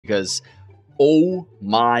because oh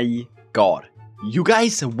my god, you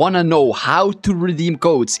guys wanna know how to redeem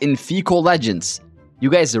codes in FICO Legends? You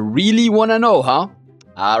guys really wanna know, huh?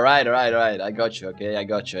 Alright, I got you, okay? I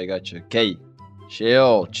got you. Okay,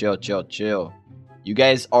 chill. You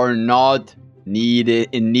guys are not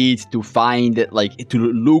in need to find, like, to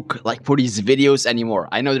look like for these videos anymore.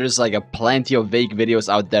 I know there's like a plenty of fake videos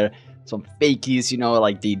out there, some fakies, you know,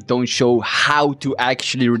 like they don't show how to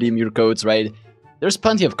actually redeem your codes, right? There's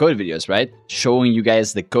plenty of code videos, right, showing you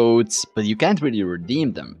guys the codes, but you can't really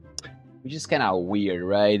redeem them, which is kind of weird,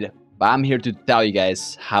 right? But I'm here to tell you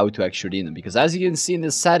guys how to actually redeem them, because as you can see in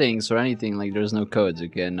the settings or anything, like, there's no codes.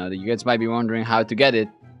 Again, you guys might be wondering how to get it.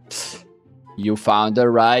 You found the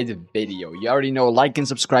right video. You already know. Like and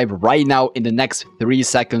subscribe right now in the next 3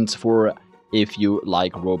 seconds for if you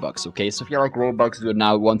like Robux, okay? So if you like Robux, do it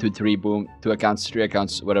now. 1, 2, 3, boom. 2 accounts, 3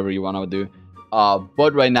 accounts, whatever you want to do.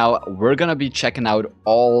 But right now, we're gonna be checking out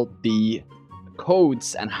all the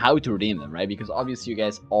codes and how to redeem them, right? Because obviously you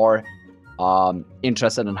guys are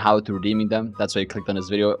interested in how to redeeming them. That's why you clicked on this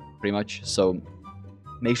video, pretty much. So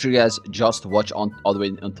make sure you guys just watch on all the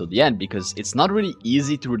way until the end, because it's not really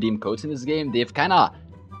easy to redeem codes in this game. They've kind of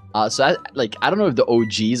I don't know if the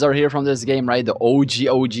OGs are here from this game, right? The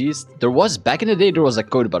OGs. There was, back in the day, there was a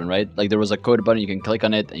code button, right? Like, there was a code button, you can click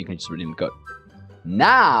on it and you can just redeem the code.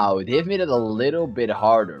 Now they've made it a little bit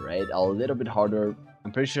harder, right? A little bit harder.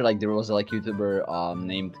 I'm pretty sure, like, there was a YouTuber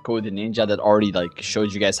named Code Ninja that already, like,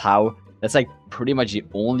 showed you guys how. That's like pretty much the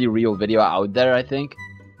only real video out there, I think.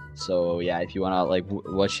 So yeah, if you wanna like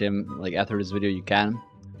watch him like after this video, you can.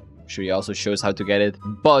 I'm sure he also shows how to get it.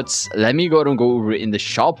 But let me go over in the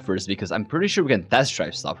shop first, because I'm pretty sure we can test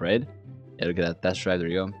drive stuff, right? Yeah, look at that test drive. There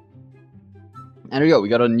you go. And there you go. We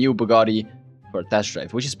got a new Bugatti for a test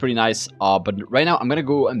drive, which is pretty nice. But right now I'm gonna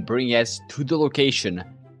go and bring you guys to the location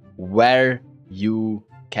where you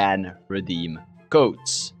can redeem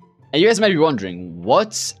codes. And you guys might be wondering,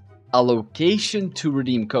 what's a location to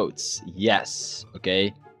redeem codes? Yes,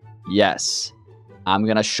 okay, yes, I'm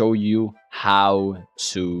gonna show you how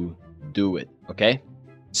to do it, okay?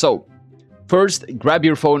 So first, grab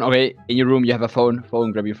your phone, okay? In your room you have a phone,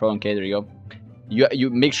 grab your phone, okay? There you go. You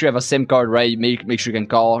make sure you have a SIM card, right? Make sure you can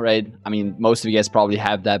call, right? I mean, most of you guys probably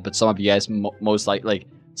have that, but some of you guys most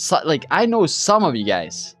like I know some of you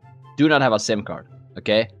guys do not have a SIM card,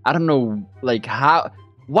 okay? I don't know, like,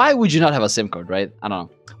 why would you not have a SIM card, right? I don't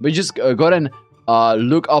know. But just go ahead and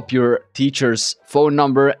look up your teacher's phone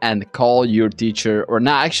number and call your teacher. Or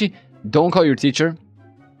not, actually, don't call your teacher.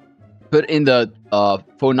 Put in the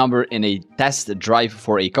phone number in a test drive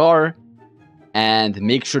for a car, and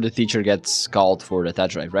make sure the teacher gets called for the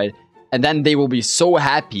test drive, right? And then they will be so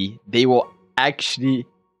happy. They will actually,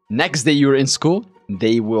 next day you're in school,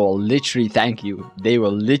 they will literally thank you. They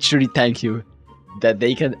will literally thank you that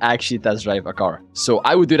they can actually test drive a car. So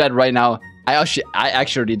I would do that right now. I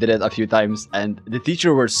actually did it a few times, and the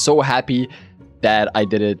teacher were so happy that I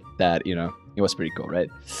did it, that, you know, it was pretty cool, right?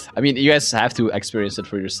 I mean, you guys have to experience it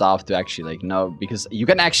for yourself to actually, like, know, because you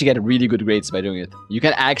can actually get really good grades by doing it. You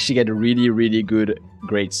can actually get really good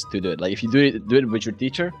grades to do it. Like, if you do it with your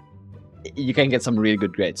teacher, you can get some really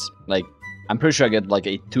good grades. Like, I'm pretty sure I get like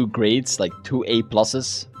 2 grades, like 2 A+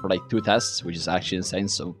 for like 2 tests, which is actually insane.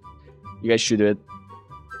 So you guys should do it.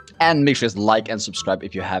 And make sure to like and subscribe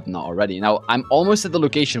if you have not already. Now, I'm almost at the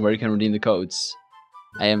location where you can redeem the codes.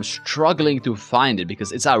 I am struggling to find it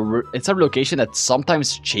because it's a location that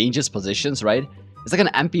sometimes changes positions, right? It's like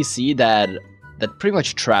an NPC that pretty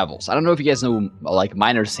much travels. I don't know if you guys know, like,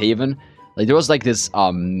 Miner's Haven. Like, there was like this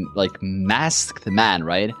like masked man,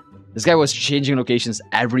 right? This guy was changing locations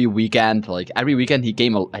every weekend. Like, every weekend he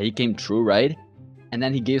came through, right? And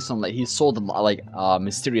then he gave some, like, he sold like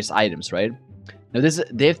mysterious items, right? Now,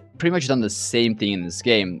 they've pretty much done the same thing in this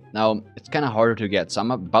game. Now, it's kind of harder to get, so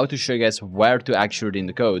I'm about to show you guys where to actually redeem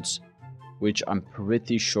the codes, which I'm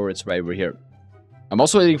pretty sure it's right over here. I'm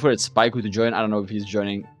also waiting for Spyco to join. I don't know if he's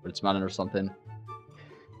joining, or it's Melon or something.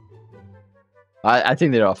 I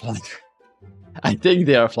think they're offline. I think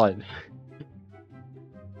they are offline.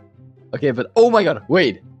 Okay, but oh my god,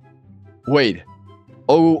 wait.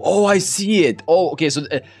 Oh, I see it. Oh, okay, so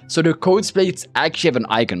the code plates actually have an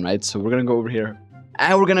icon, right? So we're gonna go over here,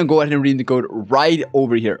 and we're gonna go ahead and read the code right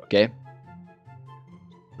over here, okay?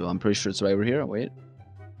 So I'm pretty sure it's right over here. Wait.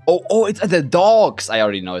 Oh, it's at the docks. I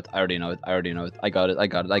already know it. I got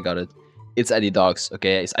it. It's at the docks,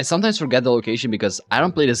 okay? I sometimes forget the location because I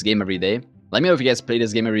don't play this game every day. Let me know if you guys play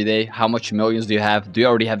this game every day. How much millions do you have? Do you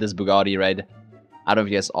already have this Bugatti, right? I don't know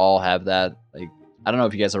if you guys all have that. Like, I don't know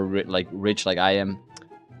if you guys are rich like I am.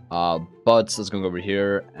 But let's go over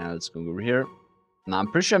here, and let's go over here. Now,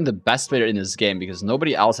 I'm pretty sure I'm the best player in this game because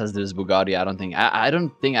nobody else has this Bugatti. I don't think. I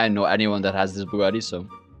don't think I know anyone that has this Bugatti. So,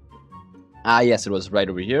 yes, it was right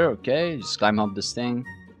over here. Okay, just climb up this thing.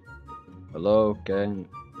 Hello. Okay,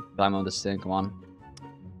 climb up this thing. Come on.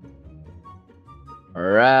 All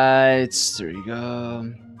right, there you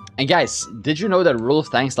go. And guys, did you know that Rule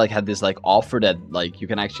of Tanks like had this like offer that like you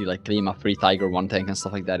can actually like claim a free Tiger 1 tank and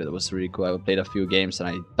stuff like that? It was really cool. I played a few games and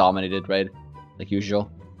I dominated, right? Like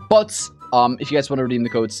usual. But if you guys want to redeem the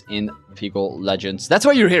codes in Fecal Legends, that's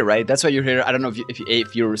why you're here, right? That's why you're here. I don't know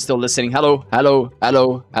if you're still listening. Hello, hello,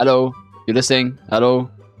 hello, hello. You listening? Hello.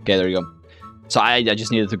 Okay, there you go. So I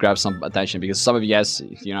just needed to grab some attention because some of you guys,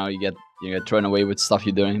 you know, you get thrown away with stuff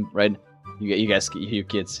you're doing, right? You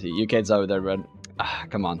kids out there, right?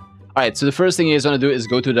 Come on. All right, so the first thing you guys want to do is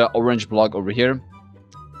go to the orange block over here.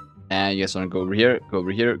 And you guys want to go over here, go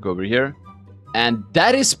over here, go over here. And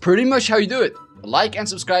that is pretty much how you do it. Like and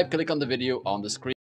subscribe, click on the video on the screen.